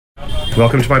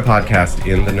Welcome to my podcast,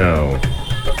 In the Know,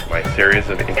 my series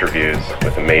of interviews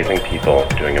with amazing people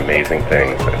doing amazing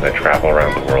things as I travel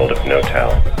around the world of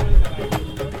no-tell.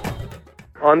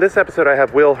 On this episode, I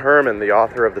have Will Herman, the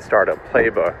author of the Startup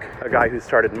Playbook, a guy who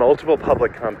started multiple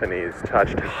public companies,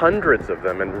 touched hundreds of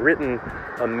them, and written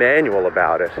a manual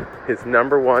about it. His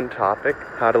number one topic,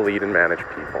 how to lead and manage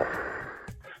people.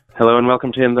 Hello and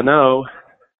welcome to In the Know.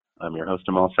 I'm your host,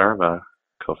 Amal Sarva,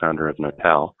 co-founder of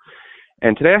No-Tell.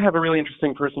 And today I have a really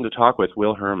interesting person to talk with,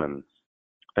 Will Herman.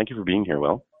 Thank you for being here,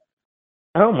 Will.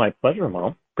 Oh, my pleasure,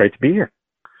 Mo. Great to be here.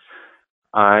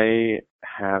 I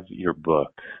have your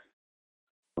book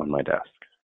on my desk.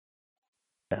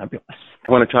 Fabulous.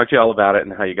 I want to talk to you all about it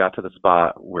and how you got to the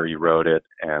spot where you wrote it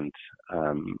and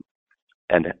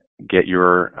get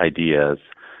your ideas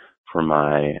for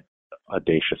my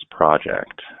audacious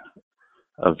project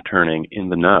of turning In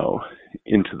the Know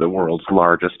into the world's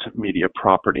largest media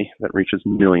property that reaches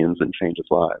millions and changes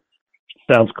lives.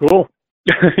 Sounds cool.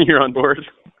 You're on board?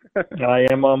 I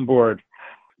am on board.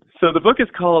 So the book is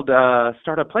called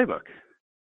Startup Playbook.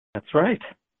 That's right.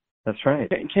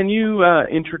 Can you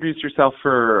introduce yourself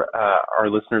for our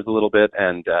listeners a little bit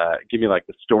and give me like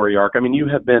the story arc? I mean, you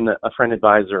have been a friend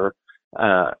advisor,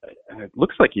 and it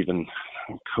looks like even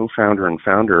co-founder and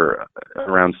founder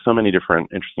around so many different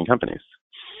interesting companies.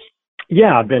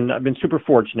 Yeah, I've been super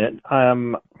fortunate.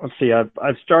 Let's see,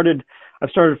 I've started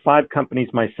 5 companies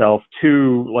myself,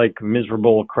 2 like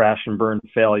miserable crash and burn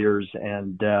failures,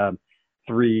 and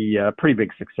 3 pretty big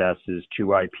successes, 2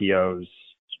 IPOs,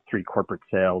 3 corporate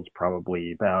sales,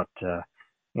 probably about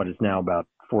what is now about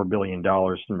 $4 billion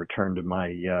in return to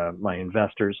my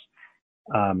investors.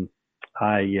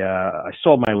 I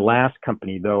sold my last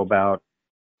company though about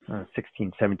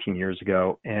 16, 17 years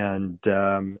ago. And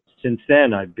since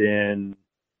then, I've been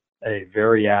a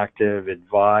very active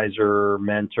advisor,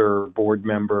 mentor, board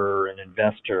member, and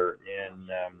investor in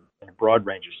a broad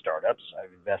range of startups.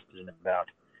 I've invested in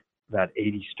about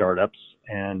 80 startups,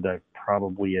 and I've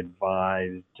probably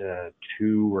advised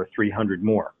 200 or 300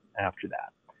 more after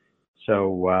that.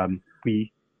 So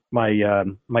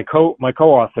my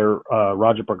co-author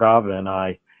Raja Bhargava and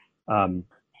I.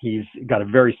 He's got a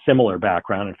very similar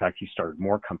background. In fact, he started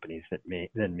more companies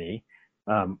than me.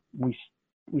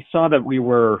 We saw that we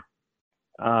were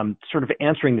sort of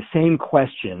answering the same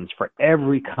questions for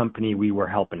every company we were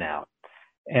helping out.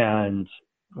 And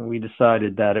we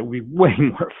decided that it would be way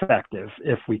more effective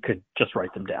if we could just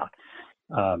write them down.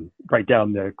 Write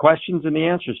down the questions and the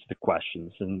answers to the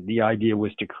questions. And the idea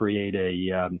was to create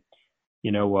a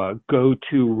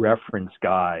go-to reference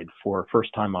guide for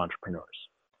first-time entrepreneurs.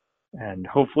 And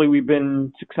hopefully we've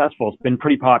been successful. It's been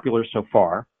pretty popular so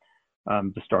far,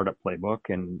 the Startup Playbook,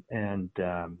 and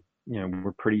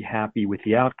we're pretty happy with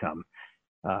the outcome.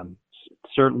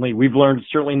 Certainly, we've learned it's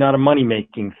certainly not a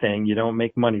money-making thing. You don't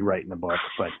make money writing a book,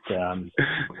 but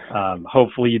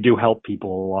hopefully you do help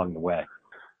people along the way.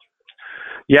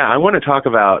 Yeah, I want to talk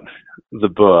about the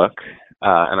book,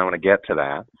 and I want to get to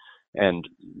that. And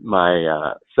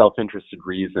my self-interested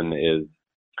reason is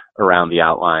around the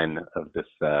outline of this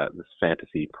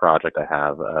fantasy project I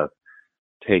have of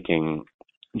taking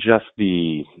just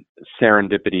the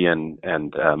serendipity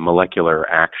and molecular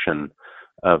action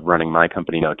of running my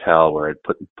company No-Tell, where it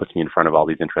puts me in front of all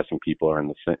these interesting people who are in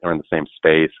the same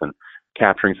space, and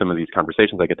capturing some of these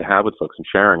conversations I get to have with folks and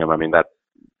sharing them. I mean,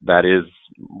 that is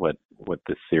what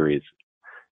this series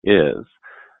is.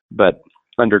 But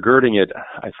undergirding it,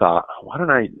 I thought, why don't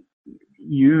I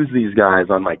use these guys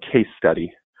on my case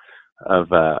study of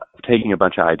taking a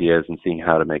bunch of ideas and seeing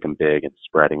how to make them big and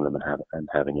spreading them and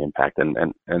having impact. And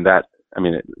that, I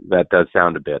mean, that does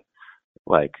sound a bit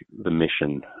like the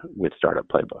mission with Startup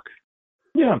Playbook.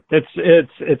 Yeah,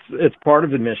 it's part of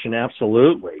the mission.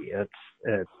 Absolutely.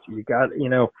 It's you got,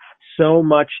 so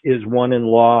much is won and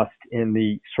lost in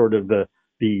the sort of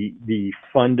the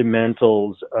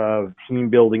fundamentals of team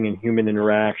building and human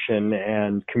interaction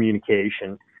and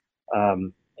communication.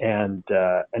 And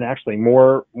actually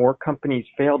more companies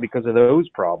fail because of those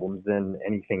problems than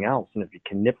anything else. And if you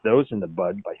can nip those in the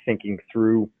bud by thinking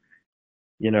through,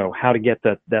 how to get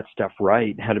that stuff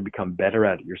right, how to become better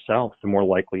at it yourself, the more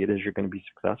likely it is you're going to be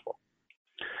successful.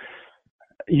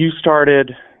 You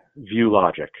started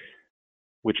ViewLogic,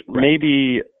 which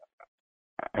maybe,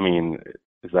 I mean,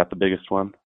 is that the biggest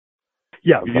one?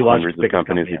 Yeah, ViewLogic. Hundreds of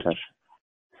companies you touch.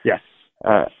 Yes.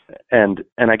 And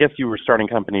I guess you were starting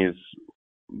companies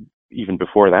even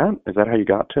before that. Is that how you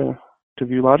got to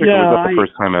ViewLogic? Yeah, or was that the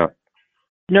first time out?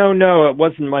 No, it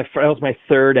wasn't that was my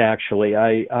third actually.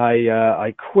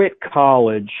 I quit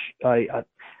college. I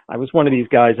was one of these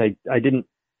guys. I didn't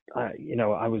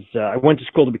I went to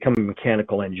school to become a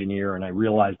mechanical engineer, and I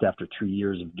realized after 2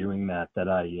 years of doing that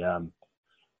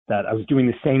I was doing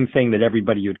the same thing that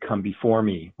everybody who'd come before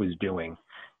me was doing,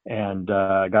 and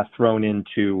I got thrown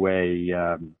into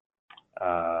a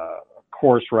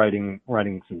course writing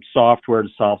some software to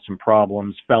solve some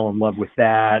problems. Fell in love with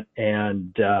that,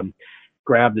 and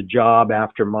grabbed a job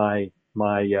after my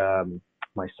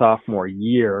sophomore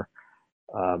year,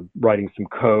 writing some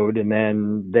code, and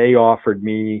then they offered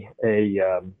me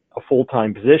a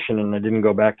full-time position, and I didn't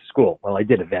go back to school. Well, I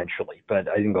did eventually, but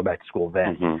I didn't go back to school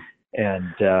then,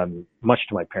 and much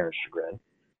to my parents' chagrin.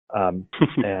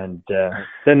 And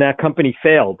then that company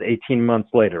failed 18 months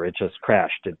later. It just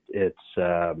crashed. It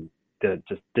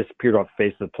just disappeared off the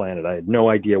face of the planet. I had no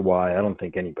idea why. I don't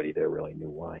think anybody there really knew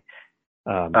why.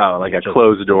 Like a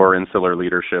closed door insular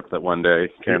leadership that one day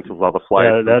cancels all the flights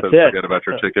and that's says it. forget about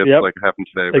your tickets, like it happened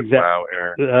today with Wow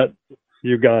Air.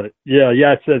 You got it. Yeah,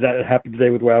 it said that happened today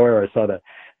with Wow Air. I saw that.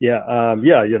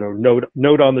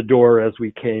 Note on the door as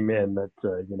we came in that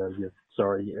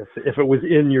sorry, if it was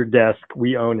in your desk,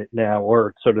 we own it now,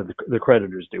 or sort of the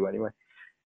creditors do anyway.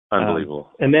 Unbelievable.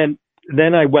 And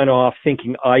then I went off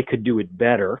thinking I could do it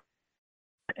better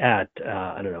at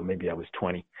I don't know, maybe I was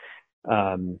 20.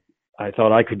 I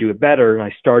thought I could do it better, and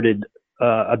I started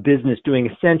a business doing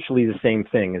essentially the same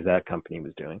thing as that company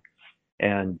was doing.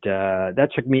 And that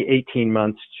took me 18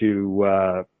 months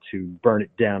to burn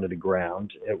it down to the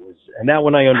ground. And that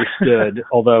one I understood,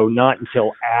 although not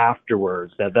until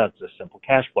afterwards, that's a simple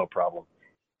cash flow problem.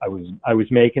 I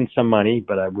was making some money,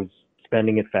 but I was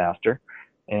spending it faster,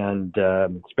 and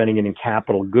spending it in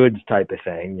capital goods type of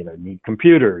thing. Need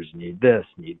computers, need this,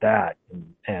 need that,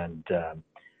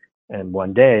 and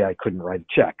one day I couldn't write a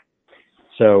check.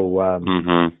 So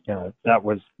that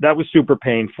was super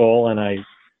painful, and I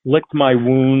licked my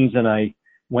wounds, and I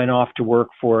went off to work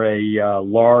for a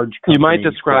large company. You might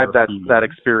describe that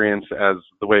experience as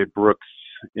the way Brooks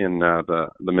in the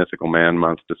Mythical Man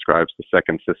Month describes the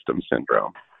second system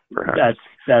syndrome, perhaps.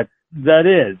 That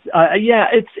is.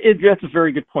 That's a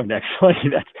very good point, actually.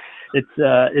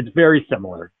 It's very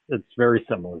similar. It's very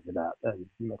similar to that.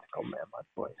 Mythical Man Month,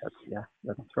 boy.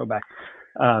 That's a throwback.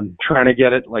 Trying to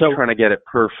get it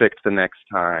perfect the next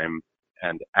time.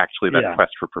 And actually that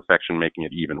quest for perfection making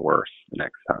it even worse the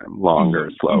next time. Longer,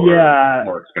 slower,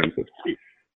 more expensive.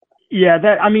 Yeah,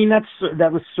 that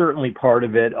was certainly part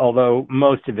of it, although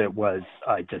most of it was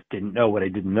I just didn't know what I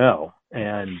didn't know.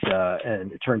 And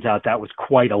it turns out that was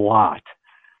quite a lot.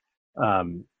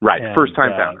 Right, first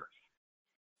time founder.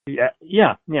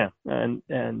 Yeah. And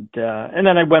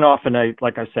then I went off and I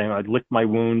licked my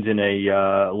wounds in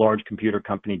a large computer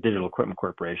company, Digital Equipment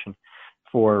Corporation,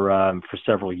 for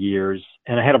several years,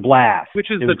 and I had a blast. Which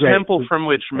is the temple from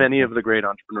which many of the great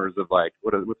entrepreneurs of what's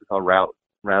it called, Route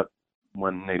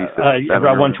 186,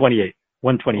 Route 128.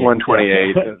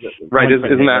 128. Right.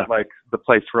 Isn't that like the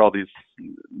place where all these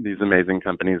amazing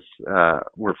companies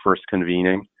were first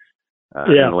convening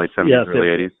in the late 70s, early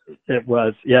 80s? It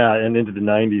was, and into the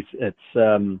 90s.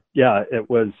 It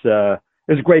was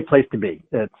a great place to be.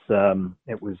 It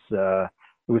was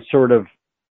sort of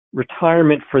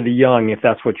retirement for the young, if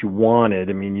that's what you wanted.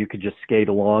 I mean, you could just skate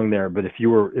along there, but if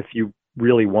you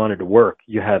really wanted to work,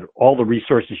 you had all the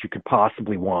resources you could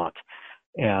possibly want,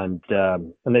 and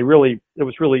it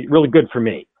was really good for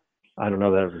me. I don't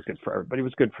know that it was good for everybody. It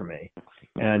was good for me.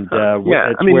 And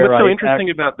what's so interesting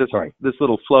about this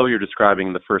little flow you're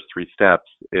describing, the first three steps,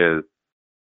 is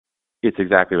it's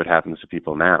exactly what happens to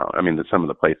people now. I mean, some of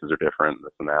the places are different,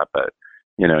 this and that, but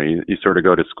you sort of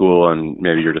go to school and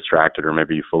maybe you're distracted, or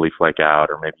maybe you fully flake out,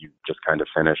 or maybe you just kind of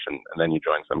finish and then you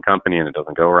join some company and it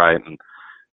doesn't go right. And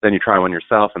then you try one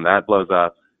yourself and that blows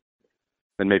up.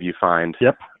 Then maybe you find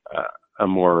a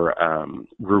more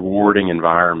rewarding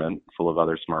environment full of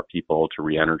other smart people to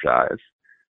re-energize.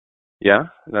 Yeah,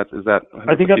 I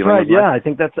think that's right. Yeah, I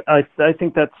think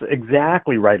that's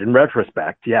exactly right. In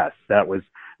retrospect, yes, that was.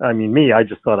 I mean, I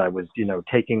just thought I was,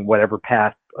 taking whatever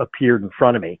path appeared in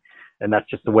front of me. And that's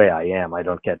just the way I am. I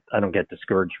don't get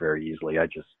discouraged very easily. I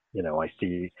just, I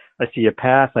see a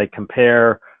path. I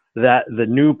compare the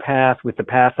new path with the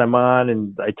path I'm on,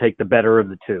 and I take the better of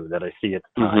the two that I see at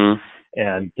the time.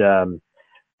 And so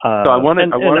I want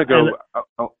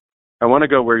to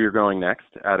go where you're going next,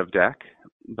 out of deck,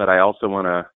 but I also want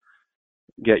to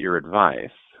get your advice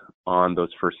on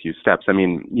those first few steps. I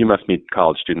mean, you must meet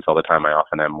college students all the time. I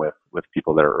often am with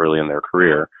people that are early in their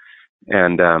career,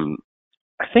 and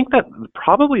I think that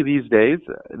probably these days,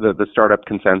 the startup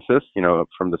consensus,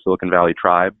 from the Silicon Valley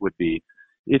tribe would be,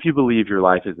 if you believe your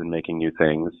life is in making new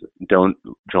things, don't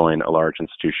join a large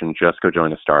institution, just go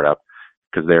join a startup.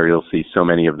 because there you'll see so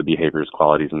many of the behaviors,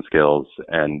 qualities, and skills,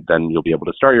 and then you'll be able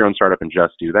to start your own startup and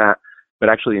just do that. But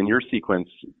actually, in your sequence,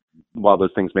 while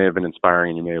those things may have been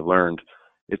inspiring and you may have learned,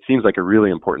 it seems like a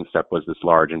really important step was this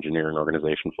large engineering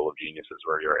organization full of geniuses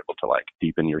where you're able to like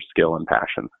deepen your skill and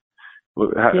passion.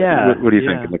 What do you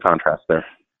think in the contrast there?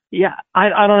 Yeah,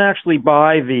 I don't actually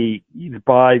buy the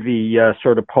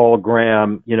sort of Paul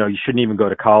Graham, you shouldn't even go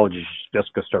to college, you should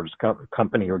just go start a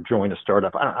company or join a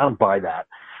startup. I don't buy that.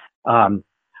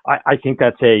 I think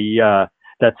that's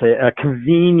a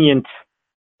convenient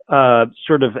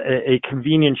sort of a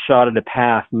convenient shot at the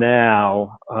path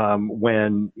now,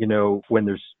 when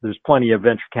there's plenty of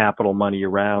venture capital money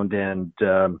around and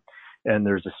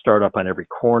there's a startup on every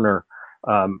corner.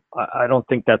 I don't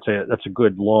think that's a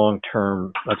good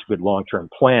long-term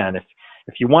plan.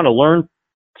 If you want to learn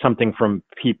something from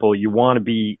people, you want to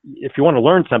be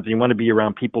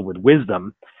around people with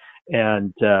wisdom.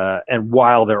 And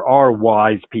while there are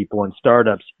wise people in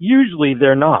startups, usually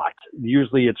they're not.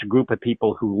 Usually it's a group of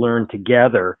people who learn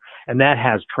together, and that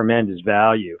has tremendous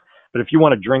value. But if you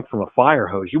want to drink from a fire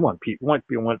hose, you want to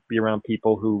be around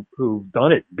people who've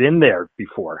done it, been there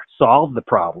before, solved the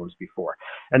problems before.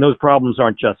 And those problems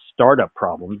aren't just startup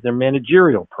problems; they're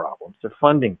managerial problems, they're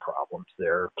funding problems,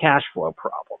 they're cash flow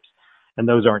problems, and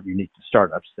those aren't unique to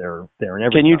startups. They're in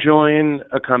every. Can you join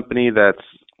a company that's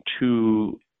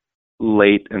too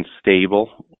late and stable,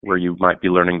 where you might be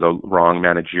learning the wrong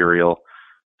managerial,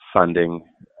 funding,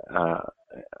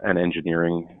 and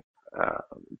engineering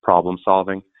problem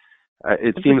solving?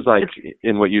 It seems like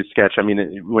in what you sketch, I mean,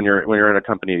 when you're in a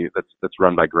company that's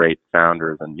run by great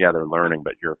founders, and yeah, they're learning,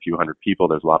 but you're a few hundred people,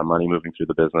 there's a lot of money moving through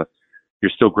the business. You're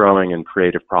still growing and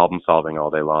creative problem solving all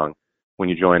day long. When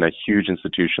you join a huge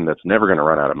institution that's never going to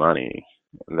run out of money,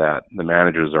 that the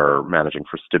managers are managing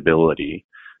for stability,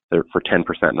 they're for 10%,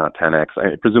 not 10x.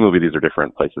 Presumably these are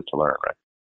different places to learn, right?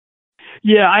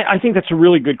 Yeah, I think that's a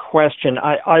really good question.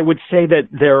 I would say that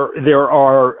there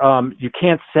are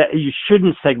you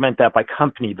shouldn't segment that by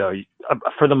company though.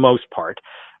 For the most part,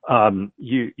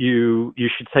 you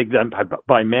should segment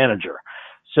by manager.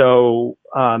 So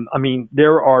I mean,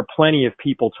 there are plenty of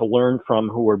people to learn from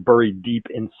who are buried deep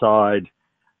inside,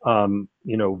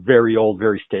 very old,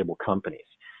 very stable companies.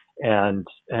 And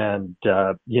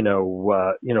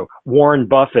Warren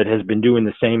Buffett has been doing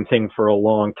the same thing for a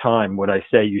long time. Would I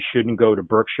say you shouldn't go to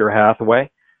Berkshire Hathaway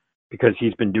because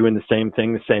he's been doing the same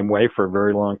thing the same way for a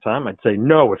very long time? I'd say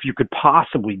no. If you could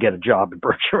possibly get a job at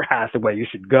Berkshire Hathaway, you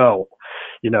should go.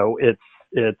 It's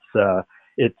the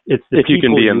if you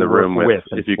can be in the room with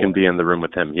if you can be in the room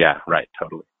with him. Yeah, right.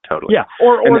 Totally. Yeah,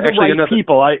 or the right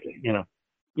people.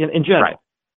 In general.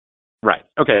 Right.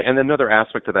 Okay. And another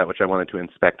aspect of that, which I wanted to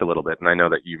inspect a little bit, and I know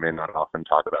that you may not often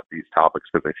talk about these topics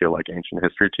because they feel like ancient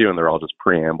history to you, and they're all just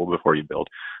preamble before you build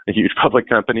a huge public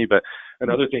company. But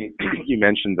another thing you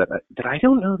mentioned that I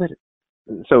don't know that.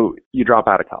 So you drop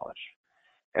out of college,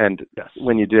 and yes,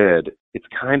 when you did, it's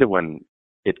kind of when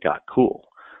it got cool.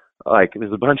 Like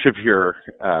there's a bunch of your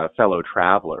fellow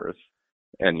travelers,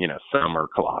 and some are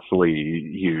colossally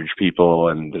huge people,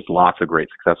 and there's lots of great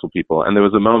successful people. And there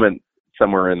was a moment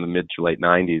somewhere in the mid to late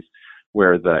 90s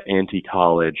where the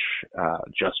anti-college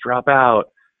just drop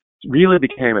out really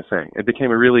became a thing. It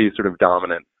became a really sort of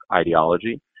dominant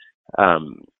ideology.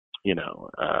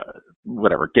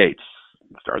 Whatever, Gates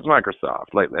starts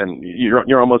Microsoft, and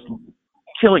you're almost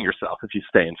killing yourself if you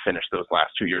stay and finish those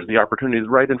last 2 years. The opportunity is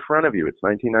right in front of you. It's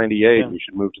 1998. Yeah. You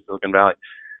should move to Silicon Valley.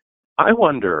 I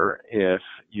wonder if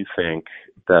you think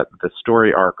that the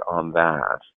story arc on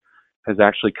that has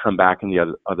actually come back in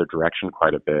the other direction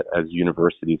quite a bit as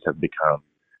universities have become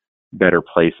better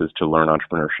places to learn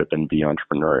entrepreneurship and be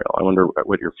entrepreneurial. I wonder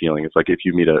what your feeling is. Like if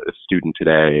you meet a student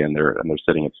today and they're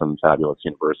sitting at some fabulous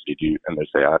university and they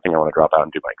say, I think I want to drop out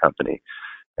and do my company.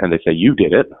 And they say, you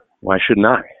did it. Why shouldn't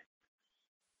I?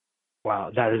 Wow,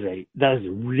 that is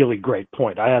a really great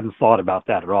point. I hadn't thought about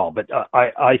that at all, but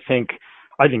I think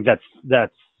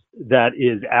that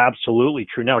is absolutely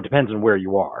true. Now it depends on where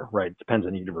you are, right? It depends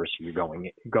on the university you're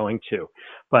going to.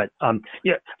 But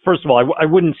first of all, I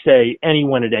wouldn't say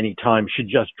anyone at any time should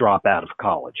just drop out of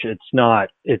college.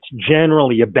 It's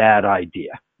generally a bad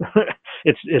idea.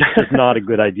 It's just not a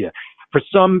good idea. For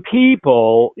some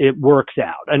people, it works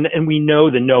out. And we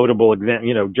know the notable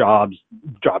Jobs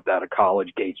dropped out of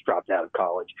college, Gates dropped out of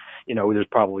college. There's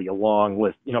probably a long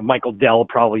list. Michael Dell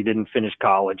probably didn't finish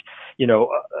college.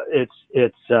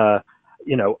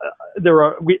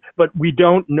 But we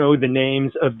don't know the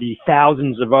names of the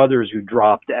thousands of others who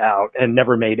dropped out and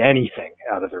never made anything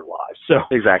out of their lives. So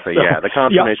exactly, yeah. The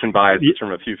confirmation bias is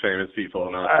from a few famous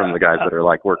people, not from the guys that are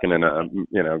like working in a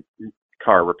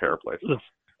car repair place.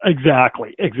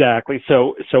 Exactly.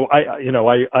 So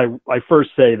I first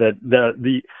say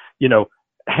that you know,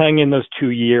 hang in those 2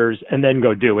 years and then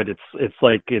go do it. It's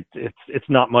like it's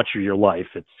not much of your life.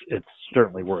 It's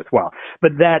certainly worthwhile.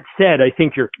 But that said, I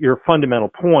think your fundamental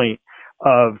point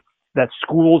of that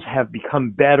schools have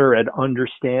become better at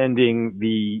understanding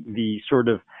the sort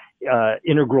of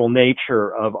integral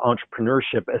nature of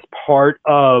entrepreneurship as part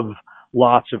of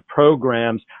lots of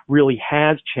programs really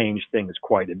has changed things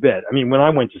quite a bit. I mean, when I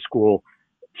went to school,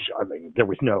 I mean, there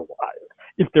was no,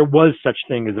 if there was such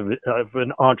thing as of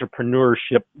an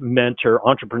entrepreneurship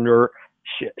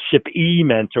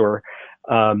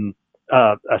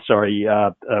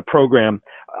program,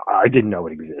 I didn't know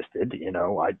it existed.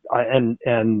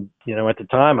 At the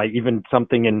time, I even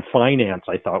something in finance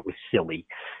I thought was silly.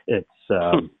 It's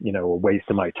a waste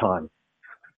of my time.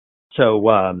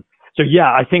 So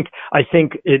yeah, I think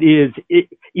it is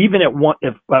even at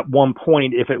one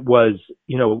point, if it was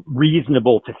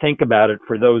reasonable to think about it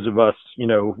for those of us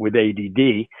with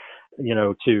ADD,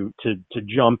 to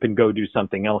jump and go do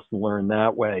something else and learn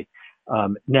that way.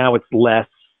 Now it's less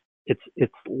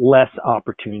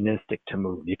opportunistic to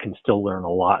move. You can still learn a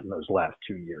lot in those last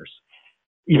 2 years,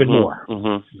 even more.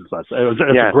 That's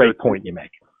a great point you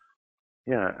make.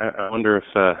 Yeah, I wonder if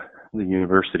the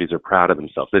universities are proud of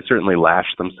themselves. They certainly lash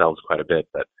themselves quite a bit,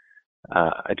 but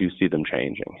I do see them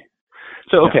changing.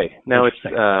 So, okay, now it's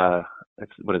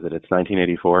what is it? It's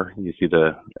 1984. You see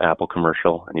the Apple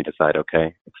commercial, and you decide,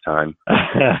 okay, it's time.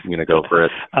 I'm going to go for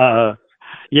it.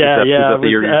 Is that the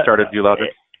year you started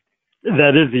ViewLogic?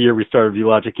 That is the year we started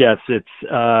ViewLogic. Yes, it's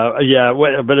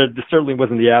but it certainly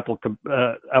wasn't the Apple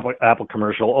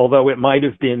commercial. Although it might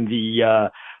have been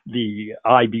the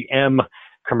IBM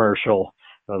commercial,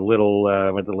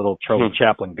 with the little Charlie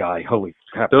Chaplin guy. Holy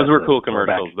crap! Those were cool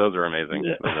commercials. Those are amazing.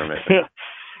 Those are amazing.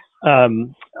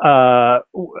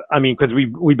 I mean, because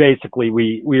we basically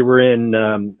we were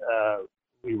in.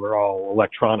 We were all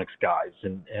electronics guys,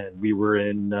 and we were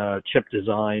in chip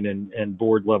design and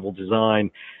board level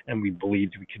design, and we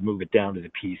believed we could move it down to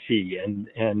the PC.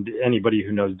 And anybody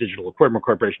who knows Digital Equipment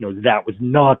Corporation knows that was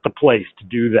not the place to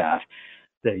do that.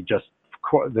 They just,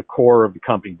 the core of the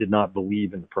company did not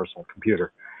believe in the personal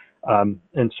computer.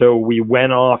 And so we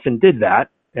went off and did that,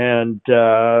 and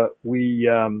we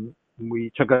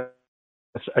took us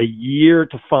a year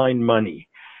to find money.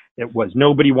 It was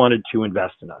nobody wanted to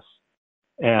invest in us.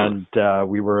 And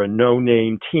we were a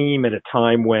no-name team at a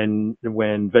time when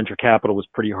venture capital was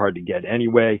pretty hard to get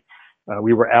anyway.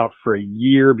 We were out for a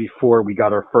year before we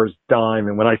got our first dime.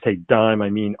 And when I say dime, I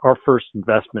mean our first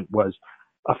investment was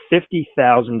a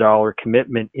 $50,000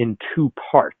 commitment in 2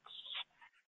 parts.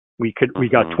 We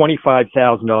got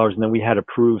 $25,000, and then we had to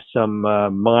prove some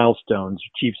milestones,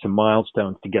 achieve some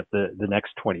milestones to get the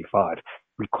next 25.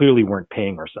 We clearly weren't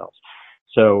paying ourselves.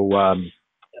 So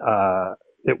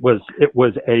it was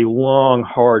a long,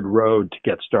 hard road to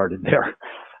get started there.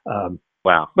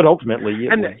 Wow. But ultimately,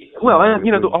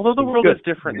 although the world is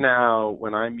different now,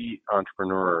 when I meet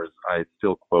entrepreneurs, I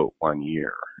still quote 1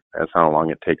 year as how long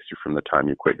it takes you from the time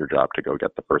you quit your job to go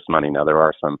get the first money. Now, there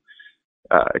are some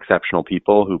exceptional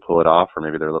people who pull it off, or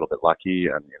maybe they're a little bit lucky,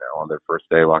 and on their first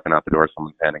day walking out the door,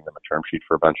 someone's handing them a term sheet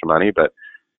for a bunch of money. But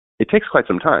it takes quite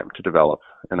some time to develop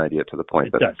an idea to the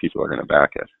point that people are going to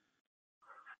back it.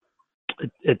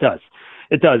 It does.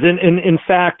 And in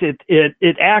fact,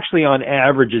 it actually on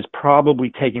average is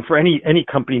probably taking, for any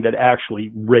company that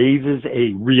actually raises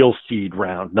a real seed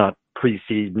round, not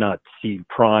pre-seed, not seed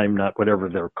prime, not whatever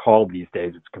they're called these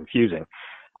days. It's confusing.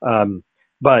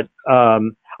 But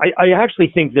I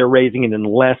actually think they're raising it in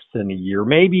less than a year.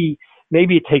 Maybe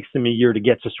it takes them a year to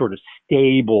get to sort of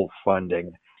stable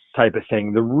funding type of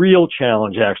thing. The real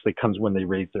challenge actually comes when they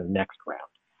raise their next round.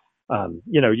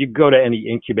 You go to any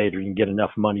incubator, you can get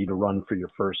enough money to run for your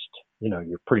first,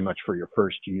 you're pretty much for your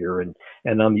first year. And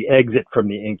on the exit from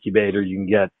the incubator, you can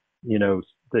get,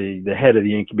 the head of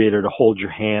the incubator to hold your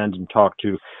hand and talk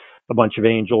to a bunch of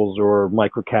angels or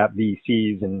microcap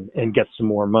VCs and get some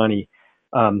more money.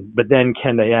 But then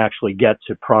can they actually get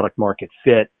to product market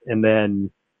fit and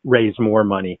then raise more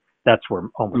money? That's where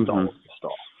almost all of them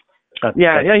stall.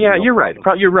 Yeah. You're right.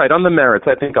 You're right on the merits.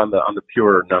 I think on the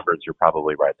pure numbers, you're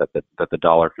probably right that the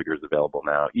dollar figures available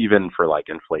now, even for like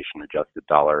inflation adjusted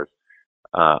dollars,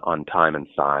 on time and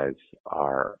size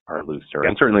are looser.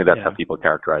 And certainly that's how people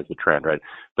characterize the trend, right?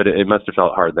 But it must have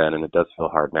felt hard then, and it does feel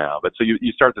hard now. But so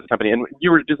you start this company, and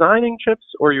you were designing chips,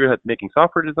 or you were making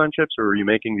software design chips, or were you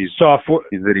making these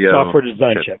video software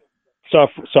design chips?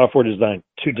 Software design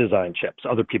to design chips.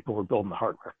 Other people were building the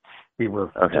hardware. We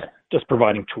were Okay. just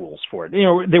providing tools for it. You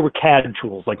know, they were CAD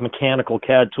tools, like mechanical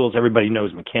CAD tools. Everybody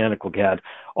knows mechanical CAD,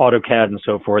 AutoCAD, and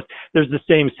so forth. There's the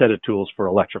same set of tools for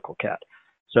electrical CAD.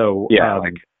 So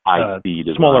like high-speed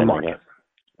design, smaller market.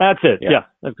 That's it. Yeah,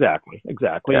 exactly.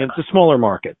 Yeah. And it's a smaller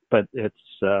market, but it's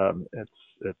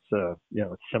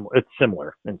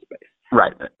similar in space.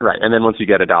 Right. And then once you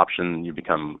get adoption, you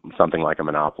become something like a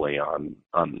monopoly on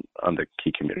the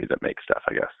key community that makes stuff,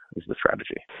 I guess, is the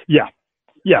strategy. Yeah.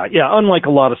 Unlike a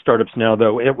lot of startups now,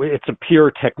 though, it's a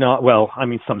pure well, I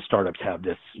mean, some startups have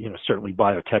this. You know, certainly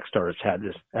biotech startups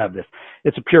have this.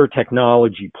 It's a pure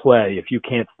technology play. If you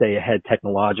can't stay ahead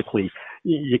technologically,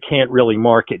 you can't really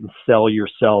market and sell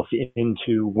yourself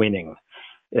into winning.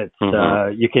 It's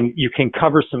you can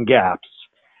cover some gaps,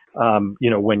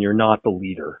 when you're not the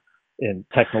leader in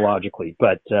technologically,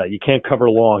 but you can't cover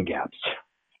long gaps.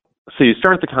 So you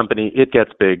start the company, it gets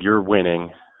big, you're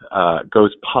winning,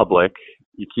 goes public.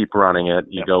 You keep running it,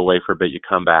 you go away for a bit, you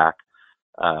come back.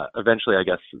 Eventually, I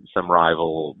guess, some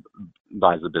rival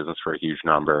buys the business for a huge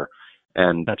number.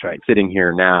 And that's right. Sitting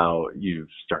here now, you've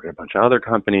started a bunch of other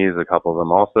companies, a couple of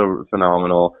them also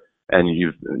phenomenal, and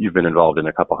you've been involved in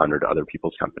a couple hundred other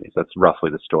people's companies. That's roughly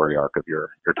the story arc of your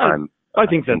time. I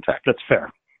think that's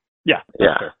fair. Yeah,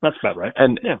 that's fair. That's about right.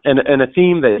 And a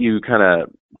theme that you kind of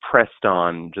pressed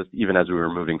on just even as we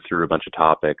were moving through a bunch of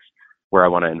topics, where I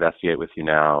want to investigate with you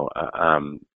now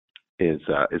is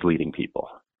leading people.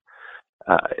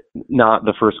 Not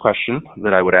the first question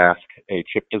that I would ask a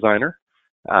chip designer,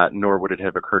 nor would it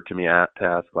have occurred to me to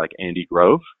ask like Andy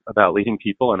Grove about leading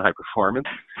people and high performance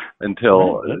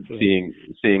until seeing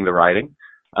the writing.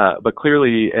 But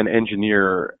clearly, an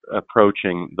engineer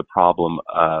approaching the problem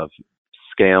of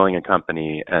scaling a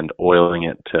company and oiling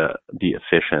it to be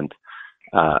efficient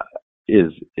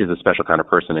is a special kind of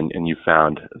person, and you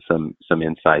found some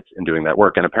insights in doing that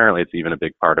work. And apparently it's even a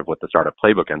big part of what the Startup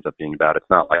Playbook ends up being about. It's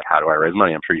not like, how do I raise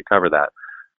money? I'm sure you cover that.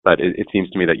 But it seems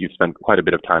to me that you've spent quite a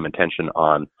bit of time and attention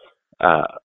on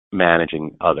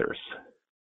managing others.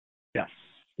 Yes.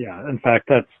 Yeah. In fact,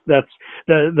 that's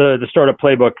the Startup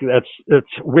Playbook. That's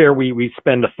where we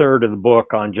spend a third of the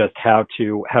book on just how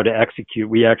to execute.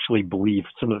 We actually believe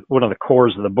one of the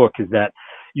cores of the book is that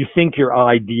you think your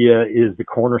idea is the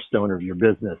cornerstone of your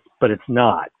business, but it's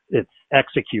not. It's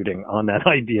executing on that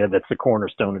idea that's the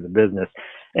cornerstone of the business.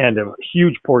 And a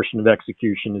huge portion of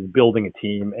execution is building a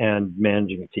team and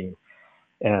managing a team.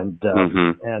 And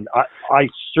I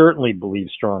certainly believe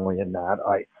strongly in that.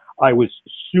 I was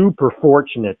super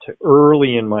fortunate to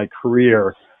early in my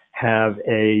career have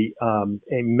a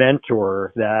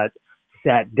mentor that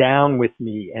sat down with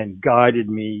me and guided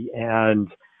me and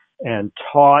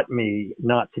taught me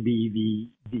not to be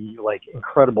the like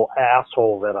incredible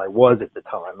asshole that I was at the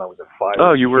time. I was a fire.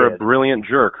 Oh, you were kid. A brilliant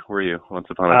jerk, were you? Once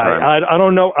upon a time. I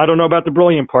don't know about the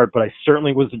brilliant part, but I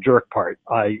certainly was the jerk part.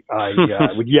 I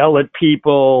would yell at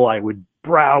people. I would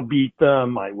browbeat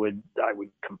them. I would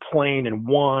complain and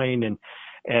whine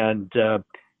and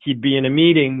he'd be in a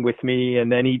meeting with me,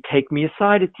 and then he'd take me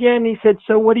aside at the end. And he said,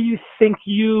 "So what do you think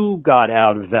you got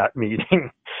out of that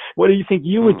meeting? What do you think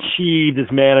you achieved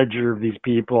as manager of these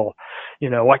people?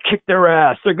 You know, I kicked their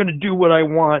ass. They're going to do what I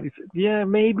want." He said, "Yeah,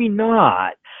 maybe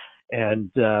not." And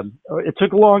it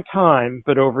took a long time,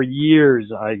 but over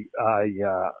years, I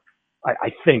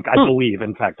believe,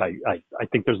 in fact, I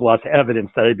think there's lots of evidence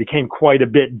that I became quite a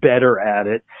bit better at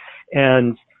it.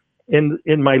 And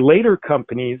in my later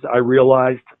companies, I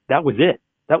realized that was it.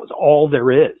 That was all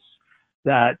there is.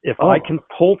 That if I can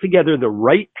pull together the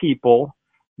right people,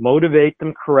 motivate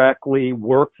them correctly,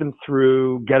 work them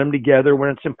through, get them together when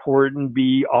it's important,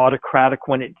 be autocratic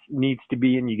when it needs to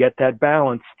be, and you get that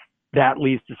balance, that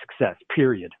leads to success,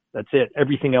 period. That's it.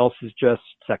 Everything else is just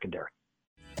secondary.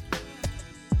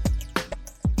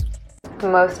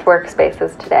 Most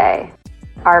workspaces today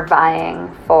are vying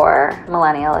for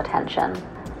millennial attention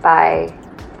by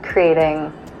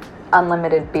creating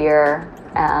unlimited beer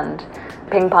and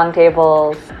ping pong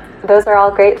tables. Those are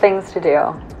all great things to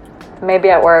do. Maybe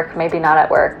at work, maybe not at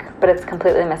work, but it's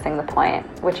completely missing the point,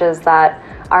 which is that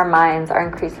our minds are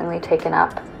increasingly taken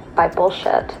up by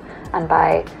bullshit and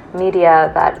by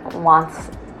media that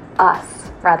wants us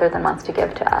rather than wants to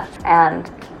give to us. And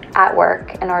at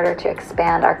work, in order to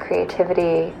expand our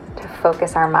creativity, to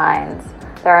focus our minds,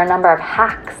 there are a number of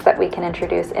hacks that we can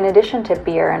introduce in addition to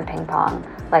beer and ping pong,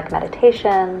 like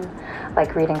meditation,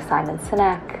 like reading Simon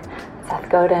Sinek, Seth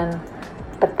Godin.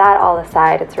 But that all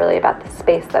aside, it's really about the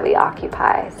space that we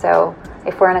occupy. So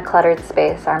if we're in a cluttered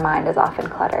space, our mind is often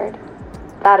cluttered.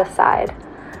 That aside,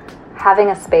 having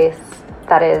a space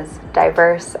that is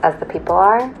diverse as the people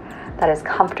are, that is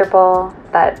comfortable,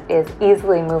 that is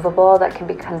easily movable, that can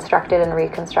be constructed and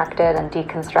reconstructed and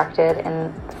deconstructed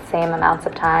in the same amounts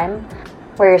of time,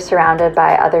 where you're surrounded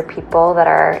by other people that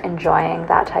are enjoying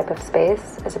that type of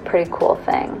space is a pretty cool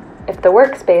thing. If the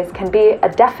workspace can be a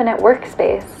definite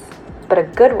workspace, but a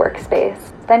good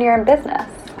workspace, then you're in business.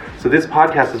 So this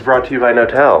podcast is brought to you by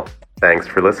Notel. Thanks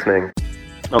for listening.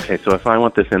 Okay, so if I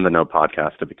want this In the Know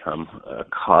podcast to become a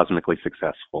cosmically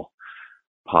successful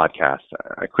podcast,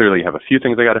 I clearly have a few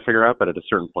things I got to figure out, but at a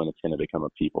certain point it's going to become a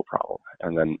people problem.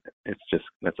 And then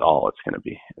that's all it's going to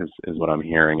be, is what I'm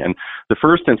hearing. And the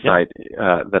first insight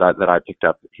that I picked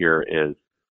up here is,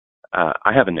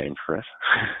 I have a name for it.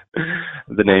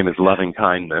 The name is loving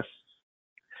kindness.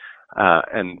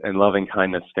 And loving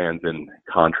kindness stands in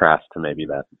contrast to maybe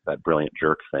that brilliant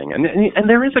jerk thing. And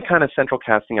there is a kind of central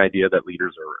casting idea that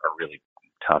leaders are really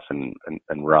tough and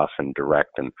rough and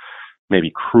direct and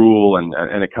maybe cruel,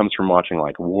 and it comes from watching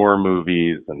like war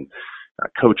movies and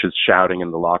coaches shouting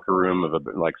in the locker room of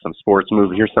like some sports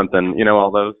movie or something,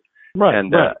 all those. Right.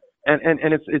 And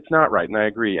it's not right, and I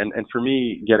agree. And for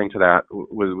me, getting to that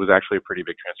was actually a pretty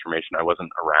big transformation. I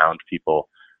wasn't around people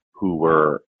who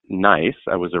were nice.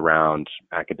 I was around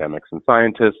academics and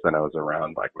scientists, then I was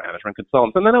around like management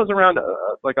consultants, and then I was around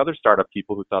like other startup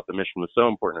people who thought the mission was so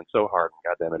important and so hard, and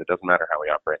goddamn it doesn't matter how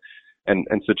we operate. And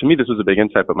so to me, this was a big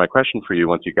insight. But my question for you,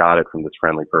 once you got it from this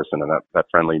friendly person, and that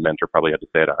friendly mentor probably had to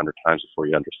say it 100 times before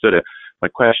you understood it. My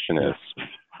question is,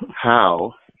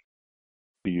 how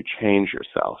do you change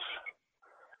yourself?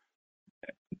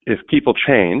 If people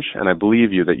change, and I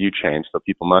believe you that you change, so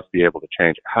people must be able to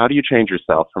change, how do you change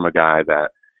yourself from a guy that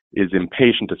is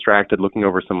impatient, distracted, looking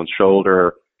over someone's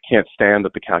shoulder, can't stand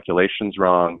that the calculation's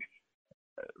wrong,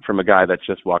 from a guy that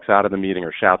just walks out of the meeting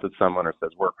or shouts at someone or says,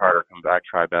 work harder, come back,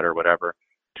 try better, whatever,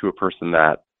 to a person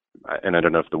that, and I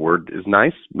don't know if the word is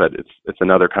nice, but it's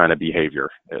another kind of behavior,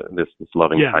 this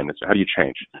loving kindness. How do you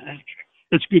change?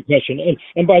 It's a good question.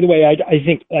 And by the way,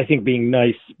 I think being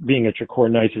nice, being at your core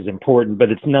nice is important, but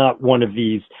it's not one of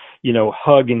these,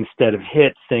 hug instead of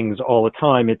hit things all the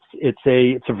time. It's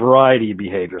a variety of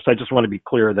behaviors. So I just want to be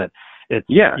clear that it's,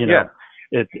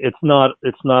 it's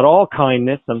not all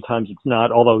kindness. Sometimes it's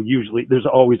not, although usually there's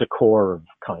always a core of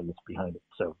kindness behind it.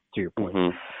 So to your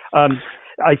point,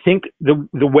 I think the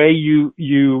way you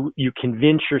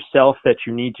convince yourself that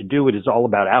you need to do it is all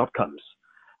about outcomes.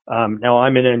 Now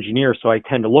I'm an engineer, so I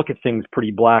tend to look at things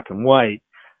pretty black and white.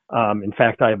 In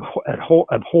fact, I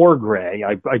abhor gray.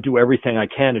 I do everything I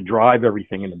can to drive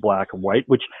everything into black and white,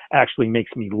 which actually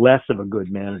makes me less of a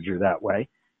good manager that way,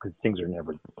 because things are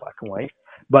never black and white.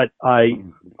 But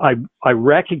I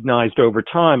recognized over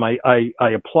time, I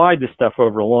applied this stuff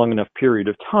over a long enough period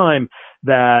of time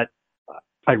that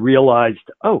I realized,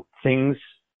 things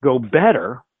go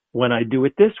better when I do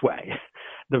it this way.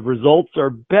 The results are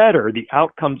better. The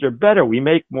outcomes are better. We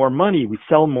make more money. We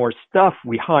sell more stuff.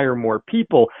 We hire more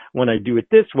people when I do it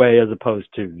this way as opposed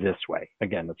to this way.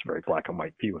 Again, that's a very black and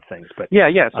white view of things. But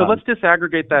So let's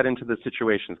disaggregate that into the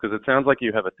situations, because it sounds like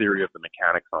you have a theory of the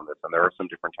mechanics on this, and there are some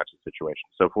different types of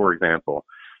situations. So, for example,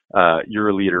 you're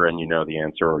a leader and you know the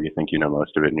answer, or you think you know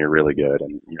most of it and you're really good,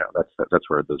 and that's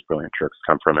where those brilliant tricks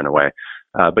come from in a way.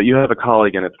 But you have a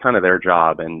colleague and it's kind of their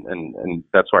job, and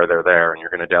that's why they're there, and you're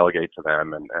going to delegate to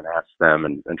them and ask them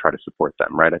and try to support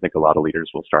them, right? I think a lot of leaders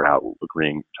will start out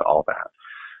agreeing to all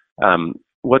that.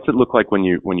 What's it look like when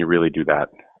you really do that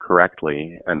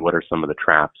correctly, and what are some of the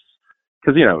traps?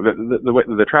 Because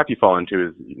the trap you fall into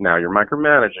is now you're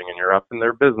micromanaging and you're up in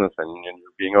their business and you're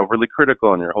being overly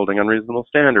critical and you're holding unreasonable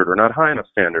standard or not high enough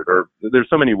standard, or there's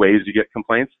so many ways you get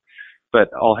complaints,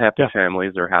 but all happy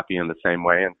families are happy in the same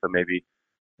way. And so maybe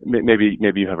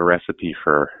you have a recipe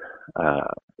for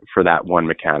that one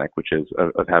mechanic, which is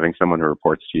of having someone who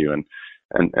reports to you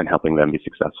and helping them be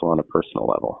successful on a personal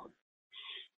level.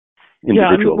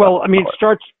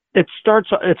 It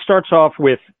starts off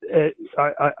with,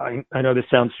 I know this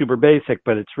sounds super basic,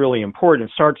 but it's really important.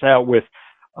 It starts out with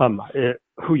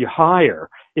who you hire.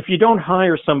 If you don't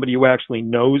hire somebody who actually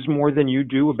knows more than you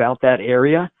do about that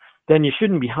area, then you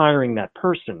shouldn't be hiring that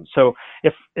person. So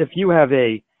if you're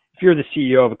the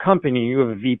CEO of a company, you have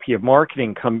a VP of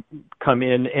marketing come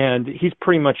in, and he's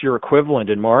pretty much your equivalent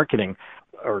in marketing,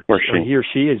 or he or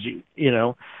she is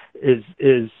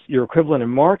your equivalent in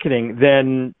marketing,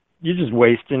 then you're just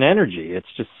wasting energy. It's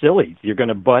just silly. You're going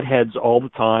to butt heads all the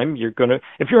time.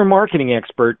 If you're a marketing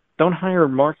expert, don't hire a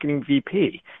marketing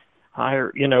VP.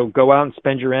 Hire, go out and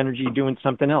spend your energy doing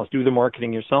something else. Do the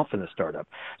marketing yourself in the startup.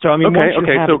 So, I mean,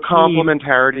 so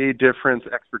complementarity, difference,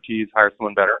 expertise, hire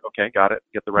someone better. Okay, got it.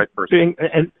 Get the right person.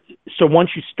 And so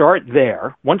once you start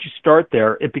there,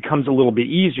 it becomes a little bit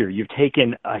easier. You've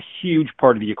taken a huge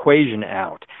part of the equation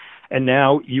out. And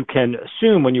now you can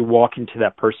assume when you walk into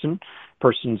that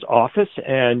person's office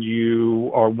and you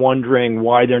are wondering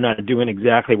why they're not doing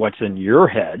exactly what's in your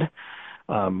head,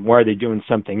 why are they doing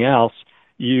something else,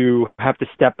 you have to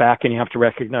step back and you have to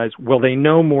recognize, well, they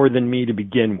know more than me to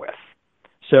begin with.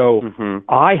 So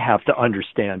I have to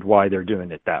understand why they're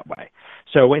doing it that way.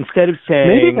 So instead of saying,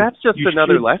 maybe that's just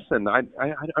another lesson. I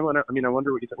wonder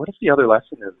what you think. What if the other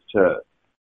lesson is to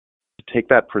take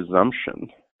that presumption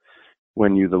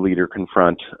when you, the leader,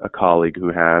 confront a colleague who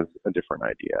has a different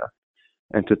idea,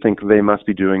 and to think they must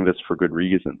be doing this for good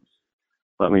reasons.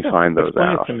 Let me find those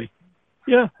out. To me.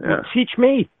 Yeah. Well, teach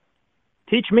me.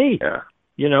 Yeah.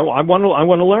 I want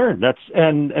to learn.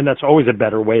 That's always a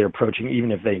better way of approaching,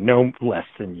 even if they know less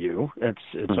than you.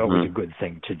 It's always a good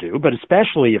thing to do. But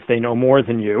especially if they know more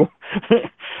than you,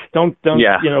 don't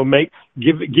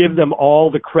give them all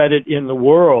the credit in the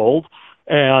world,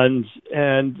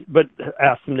 but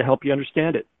ask them to help you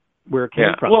understand it, where it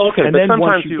came from. Well, okay, and but then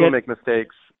sometimes people make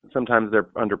mistakes. Sometimes they're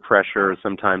under pressure.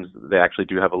 Sometimes they actually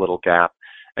do have a little gap.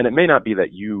 And it may not be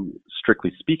that you,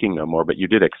 strictly speaking, know more, but you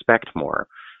did expect more.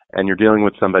 And you're dealing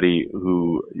with somebody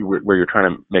where you're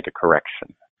trying to make a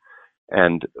correction.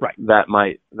 And that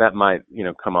might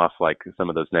come off like some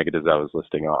of those negatives I was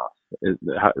listing off.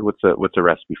 What's a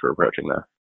recipe for approaching that?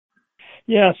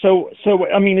 Yeah, so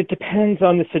I mean, it depends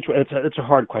on the situation. It's a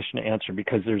hard question to answer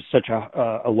because there's such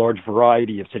a large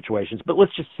variety of situations. But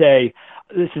let's just say,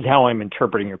 this is how I'm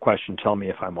interpreting your question. Tell me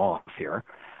if I'm off here.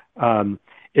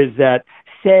 Is that,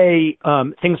 say,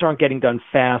 things aren't getting done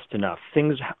fast enough.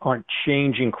 Things aren't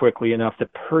changing quickly enough.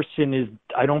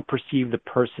 I don't perceive the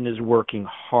person is working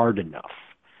hard enough.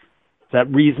 Is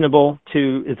that reasonable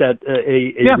is that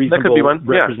a reasonable that could be one.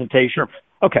 representation? Yeah, sure.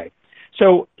 Okay.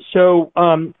 So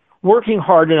working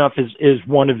hard enough is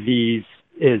one of these.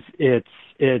 It's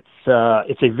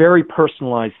a very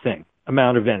personalized thing,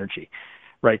 amount of energy,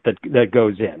 right? That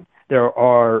goes in. There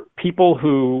are people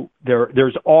who there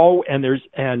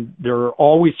are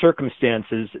always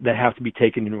circumstances that have to be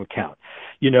taken into account.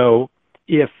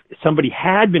 If somebody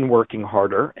had been working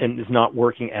harder and is not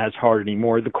working as hard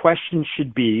anymore, the question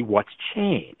should be, what's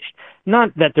changed?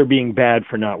 Not that they're being bad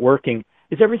for not working.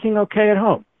 Is everything okay at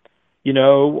home?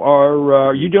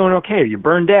 Are you doing okay? Are you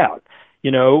burned out?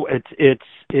 It's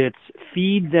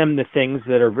feed them the things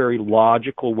that are very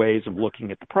logical ways of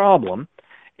looking at the problem,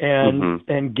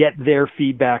 and get their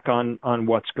feedback on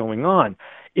what's going on.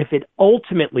 If it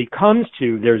ultimately comes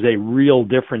to there's a real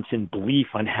difference in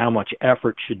belief on how much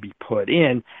effort should be put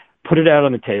in, put it out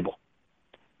on the table.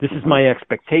 This is my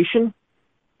expectation,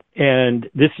 and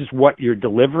this is what you're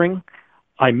delivering.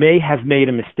 I may have made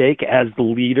a mistake as the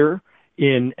leader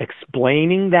in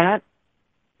explaining that,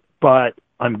 but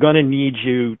I'm going to need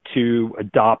you to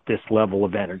adopt this level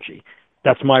of energy.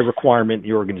 That's my requirement in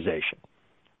the organization,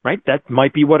 right? That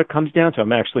might be what it comes down to.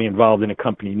 I'm actually involved in a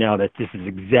company now that this is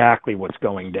exactly what's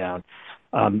going down.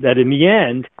 That in the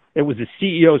end, it was the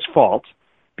CEO's fault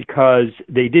because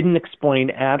they didn't explain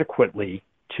adequately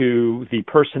to the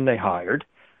person they hired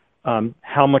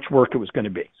how much work it was going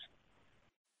to be.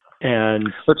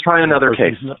 And let's try another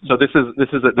case. So this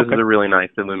is a really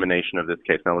nice illumination of this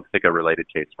case. Now let's take a related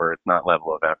case where it's not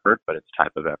level of effort, but it's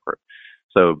type of effort.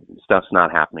 So stuff's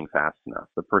not happening fast enough.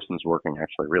 The person's working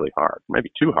actually really hard, maybe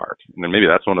too hard. And then maybe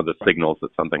that's one of the signals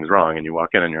that something's wrong. And you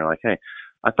walk in and you're like, hey,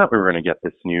 I thought we were going to get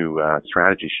this new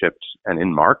strategy shipped and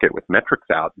in market with metrics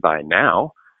out by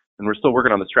now, and we're still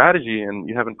working on the strategy, and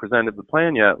you haven't presented the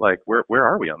plan yet. Like, where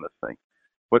are we on this thing?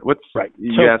 What's right?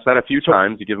 You ask that a few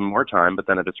times, you give them more time, but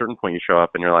then at a certain point you show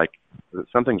up and you're like,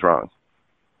 something's wrong.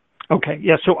 Okay,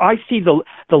 yeah. So I see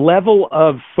the level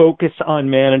of focus on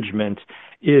management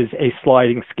is a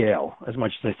sliding scale. As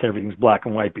much as I said everything's black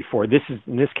and white before, in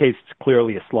this case it's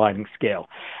clearly a sliding scale.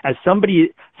 As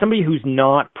somebody who's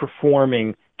not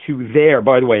performing to their,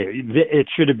 by the way, it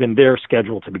should have been their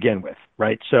schedule to begin with,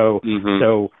 right? So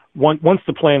once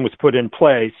the plan was put in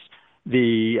place,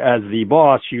 as the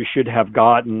boss, you should have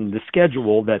gotten the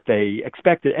schedule that they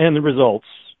expected and the results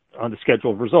on the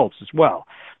schedule of results as well.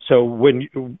 So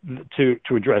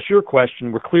to address your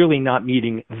question, we're clearly not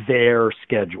meeting their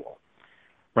schedule,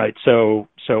 right? So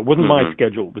it wasn't my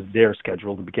schedule; it was their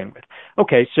schedule to begin with.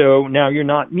 Okay, so now you're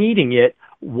not meeting it.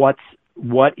 What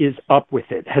is up with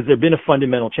it? Has there been a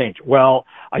fundamental change? Well,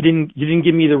 you didn't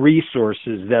give me the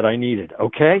resources that I needed.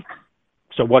 Okay,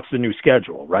 So what's the new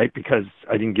schedule, right? Because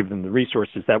I didn't give them the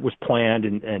resources that was planned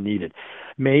and needed.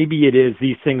 Maybe it is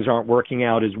these things aren't working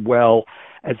out as well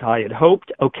as I had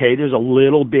hoped. Okay, there's a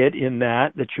little bit in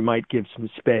that you might give some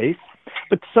space.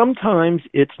 But sometimes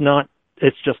it's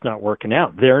just not working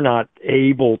out. They're not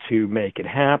able to make it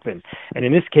happen. And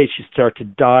in this case, you start to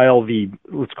dial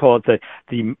let's call it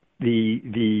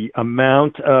the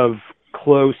amount of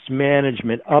close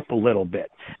management up a little bit.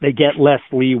 They get less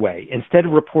leeway. Instead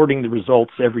of reporting the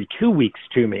results every 2 weeks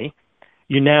to me,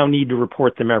 you now need to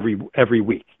report them every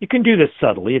week. You can do this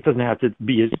subtly. It doesn't have to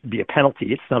be a penalty.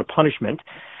 It's not a punishment.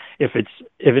 If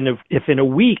in a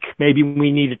week, maybe we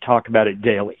need to talk about it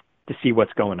daily to see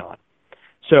what's going on.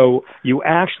 So you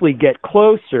actually get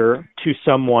closer to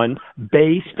someone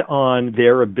based on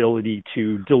their ability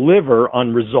to deliver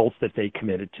on results that they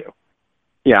committed to.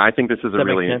 Yeah, I think this is a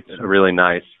really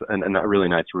nice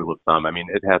rule of thumb. I mean,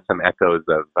 it has some echoes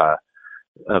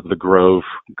of the Grove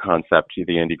concept,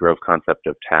 the Andy Grove concept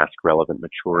of task relevant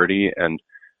maturity, and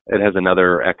it has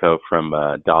another echo from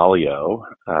Dalio,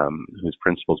 whose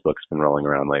principles book's been rolling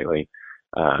around lately.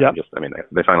 Yep.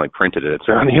 They finally printed it. It's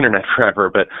been on the internet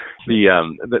forever, but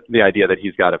the idea that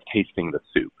he's got of tasting the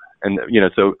soup, and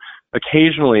so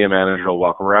occasionally a manager will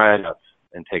walk right up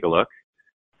and take a look,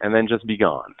 and then just be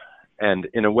gone. And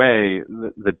in a way,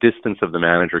 the distance of the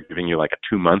manager giving you like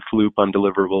a 2-month loop on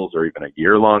deliverables or even a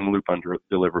year-long loop on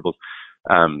deliverables,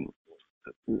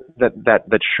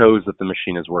 that shows that the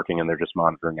machine is working and they're just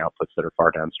monitoring outputs that are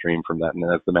far downstream from that. And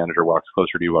as the manager walks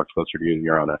closer to you,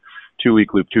 you're on a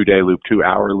 2-week loop, 2-day loop,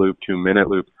 2-hour loop, 2-minute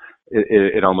loop.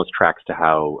 It almost tracks to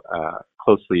how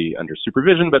closely under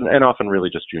supervision, and often really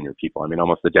just junior people. I mean,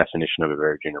 almost the definition of a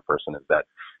very junior person is that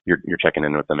you're checking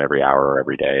in with them every hour or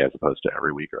every day as opposed to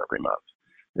every week or every month.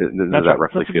 Does that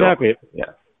roughly feel? Exactly it.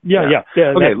 Yeah.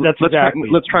 Okay,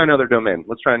 let's try another domain.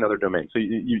 So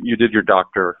you did your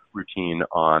doctor routine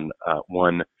on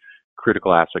one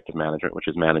critical aspect of management, which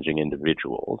is managing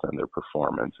individuals and their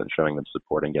performance and showing them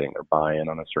support and getting their buy-in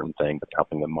on a certain thing, but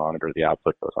helping them monitor the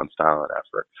output both on style and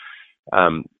effort.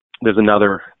 There's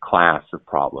another class of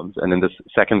problems, and in this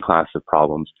second class of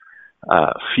problems,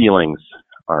 feelings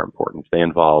are important. They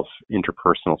involve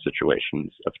interpersonal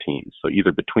situations of teams, so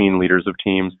either between leaders of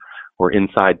teams or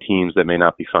inside teams that may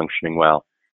not be functioning well.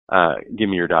 Give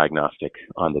me your diagnostic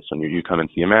on this one. You come and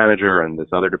see a manager, and this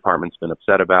other department's been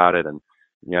upset about it, and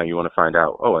you want to find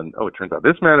out. It turns out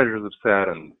this manager's upset,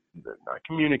 and they're not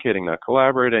communicating, not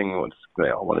collaborating. They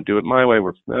all want to do it my way.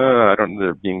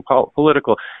 They're being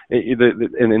political.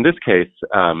 And in this case,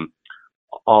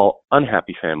 all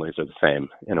unhappy families are the same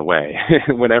in a way.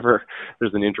 Whenever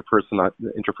there's an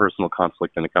interpersonal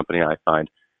conflict in a company, I find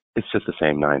it's just the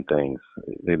same 9 things.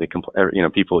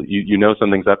 People,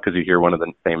 something's up because you hear one of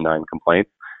the same 9 complaints,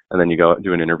 and then you go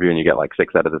do an interview and you get like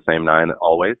 6 out of the same 9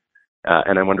 always.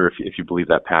 And I wonder if you believe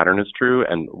that pattern is true,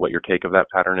 and what your take of that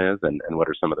pattern is, and what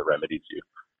are some of the remedies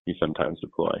you sometimes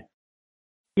deploy.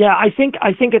 Yeah, I think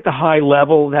at the high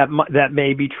level that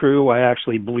may be true. I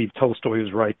actually believe Tolstoy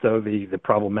was right, though. The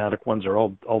problematic ones are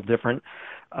all different.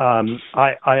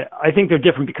 I think they're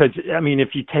different because,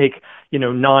 if you take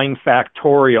 9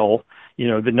 factorial,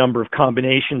 the number of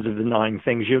combinations of the 9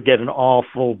 things, you'll get an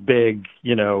awful big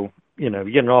you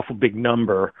get an awful big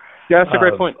number. Yeah, that's a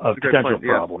great point. Of potential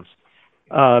problems.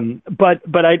 But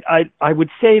I would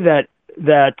say that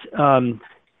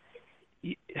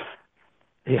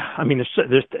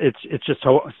it's just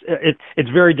so it's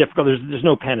very difficult. There's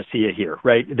no panacea here,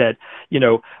 right? That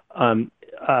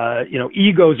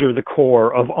egos are the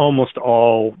core of almost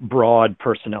all broad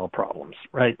personnel problems,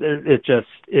 right? It just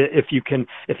if you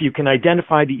can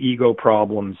identify the ego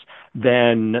problems,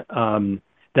 then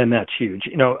that's huge.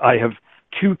 I have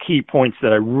 2 key points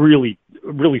that I really,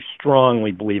 really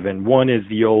strongly believe in. One is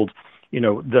the old,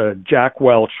 the Jack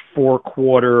Welch 4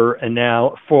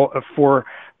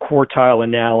 quartile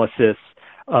analysis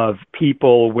of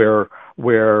people where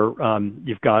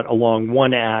you've got along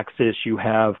one axis you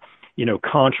have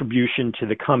contribution to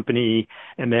the company,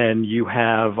 and then you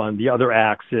have on the other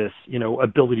axis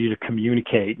ability to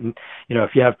communicate. And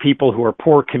if you have people who are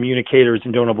poor communicators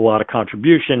and don't have a lot of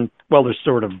contribution, well, there's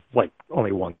sort of like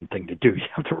only one thing to do. You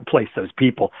have to replace those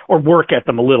people or work at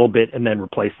them a little bit and then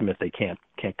replace them if they can't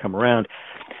come around.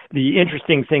 The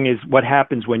interesting thing is what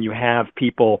happens when you have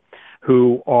people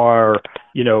who are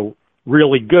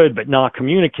really good but not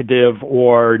communicative,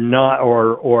 or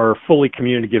fully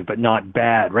communicative but not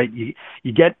bad, right? You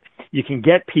can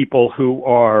get people who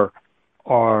are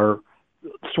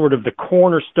sort of the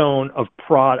cornerstone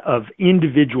of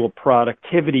individual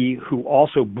productivity, who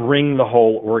also bring the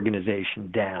whole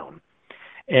organization down.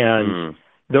 And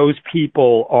those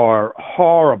people are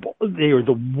horrible. They are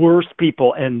the worst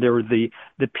people, and they're the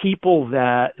people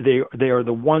that they are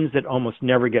the ones that almost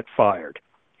never get fired,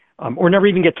 or never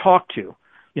even get talked to.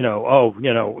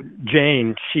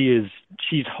 Jane,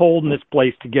 she's holding this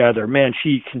place together. Man,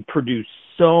 she can produce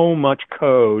so much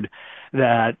code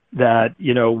that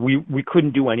we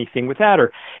couldn't do anything without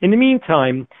her. In the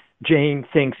meantime, Jane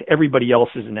thinks everybody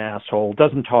else is an asshole,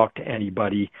 doesn't talk to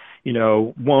anybody,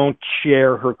 won't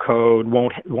share her code,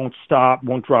 won't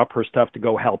drop her stuff to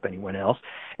go help anyone else.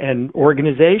 And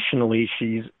organizationally,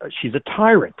 she's a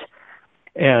tyrant.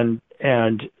 And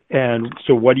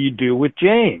so what do you do with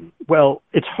Jane? Well,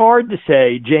 it's hard to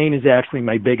say Jane is actually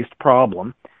my biggest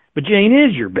problem, but Jane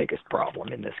is your biggest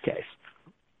problem in this case.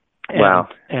 Wow.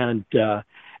 And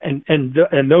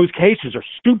those cases are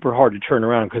super hard to turn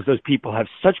around because those people have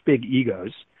such big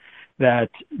egos that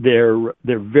they're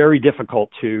very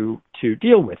difficult to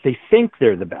deal with. They think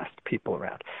they're the best people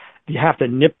around. You have to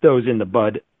nip those in the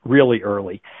bud really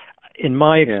early. In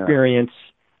my experience,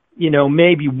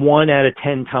 maybe 1 out of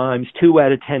 10 times, 2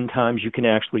 out of 10 times, you can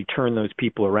actually turn those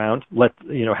people around.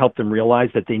 Help them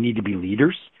realize that they need to be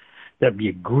leaders. That'd be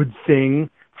a good thing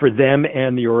for them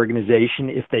and the organization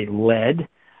if they led.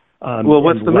 Well,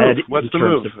 what's the move? What's the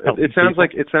move? It sounds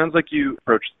like you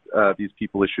approach these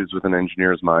people issues with an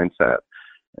engineer's mindset,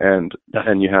 and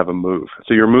you have a move.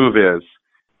 So your move is,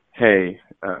 hey,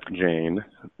 Jane,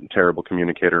 terrible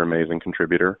communicator, amazing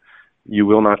contributor, you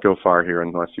will not go far here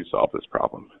unless you solve this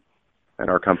problem,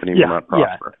 and our company will not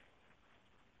prosper.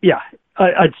 Yeah,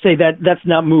 I'd say that's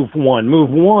not move one. Move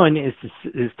one is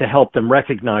to help them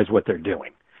recognize what they're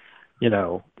doing.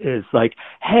 Is like,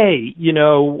 hey,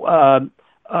 John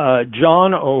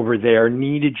over there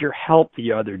needed your help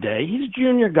the other day. He's a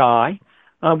junior guy.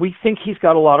 We think he's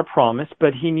got a lot of promise,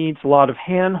 but he needs a lot of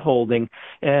hand-holding,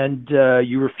 and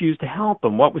you refused to help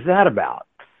him. What was that about?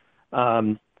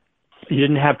 You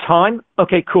didn't have time?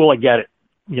 Okay, cool, I get it.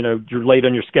 You're late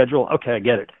on your schedule? Okay, I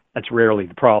get it. That's rarely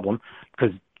the problem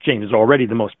because Jane is already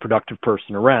the most productive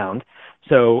person around.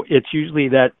 So it's usually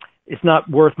that it's not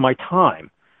worth my time.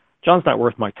 John's not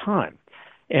worth my time.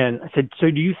 And I said, so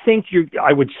do you think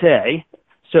I would say,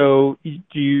 so do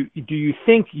you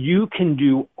think you can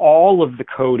do all of the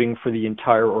coding for the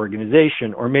entire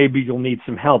organization, or maybe you'll need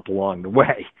some help along the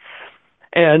way?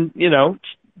 And,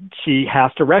 she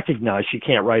has to recognize she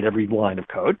can't write every line of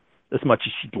code as much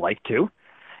as she'd like to.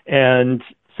 And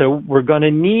so we're going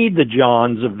to need the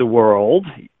Johns of the world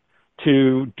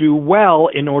to do well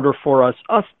in order for us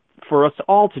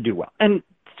all to do well. And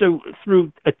so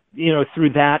through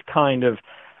that kind of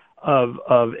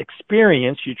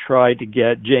experience, you try to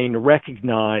get Jane to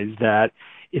recognize that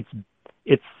it's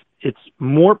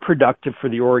more productive for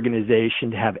the organization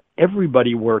to have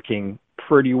everybody working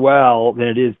pretty well than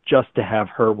it is just to have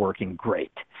her working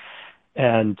great.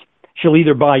 And she'll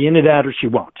either buy into that or she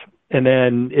won't. And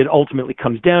then it ultimately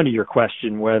comes down to your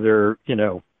question whether,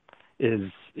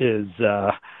 this is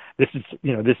how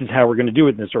we're going to do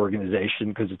it in this organization,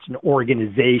 because it's an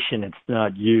organization, it's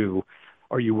not you.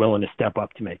 Are you willing to step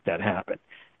up to make that happen?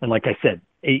 And like I said,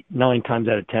 8-9 times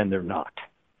out of 10, they're not.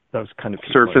 Those kind of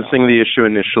people surfacing the issue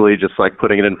initially, just like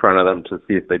putting it in front of them to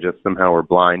see if they just somehow are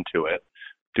blind to it,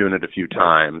 doing it a few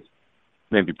times,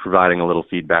 maybe providing a little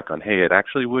feedback on, hey, it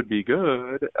actually would be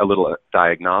good, a little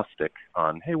diagnostic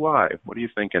on, hey, why? What are you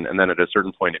thinking? And then at a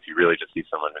certain point, if you really just see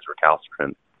someone who's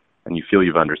recalcitrant and you feel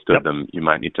you've understood them, you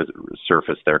might need to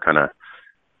surface their kind of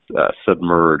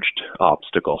submerged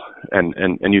obstacle, and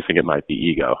you think it might be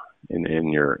ego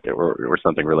in your or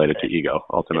something related to ego.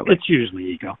 Ultimately, it's usually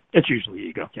ego.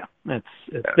 Yeah,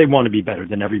 they want to be better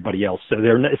than everybody else, so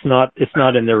it's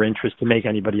not in their interest to make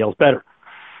anybody else better.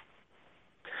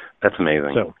 That's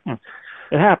amazing. So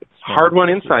it happens. Hard-won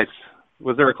insights.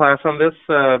 Was there a class on this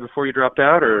before you dropped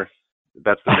out, or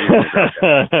that's the reason you dropped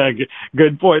out?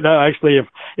 Good point. No, actually,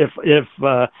 if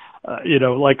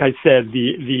like I said,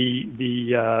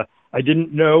 the I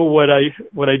didn't know what I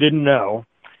didn't know,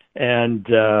 and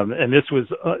this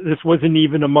wasn't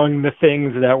even among the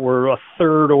things that were a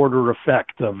third order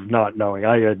effect of not knowing.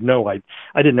 I didn't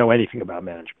know anything about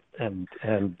management, and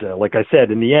like I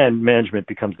said, in the end, management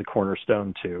becomes the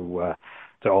cornerstone to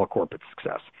all corporate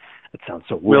success. It sounds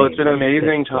so well. It's been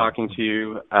amazing talking to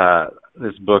you.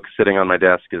 This book sitting on my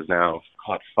desk is now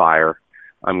caught fire.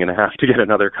 I'm going to have to get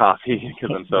another coffee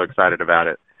because I'm so excited about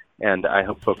it. And I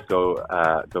hope folks go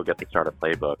get the Startup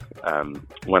Playbook.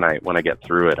 When I get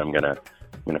through it, I'm gonna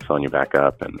phone you back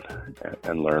up and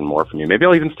learn more from you. Maybe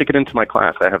I'll even stick it into my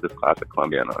class. I have this class at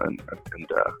Columbia, and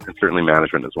certainly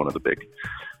management is one of the big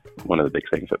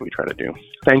things that we try to do.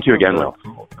 Thank you again, Will.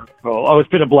 Well, it's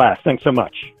been a blast. Thanks so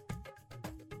much.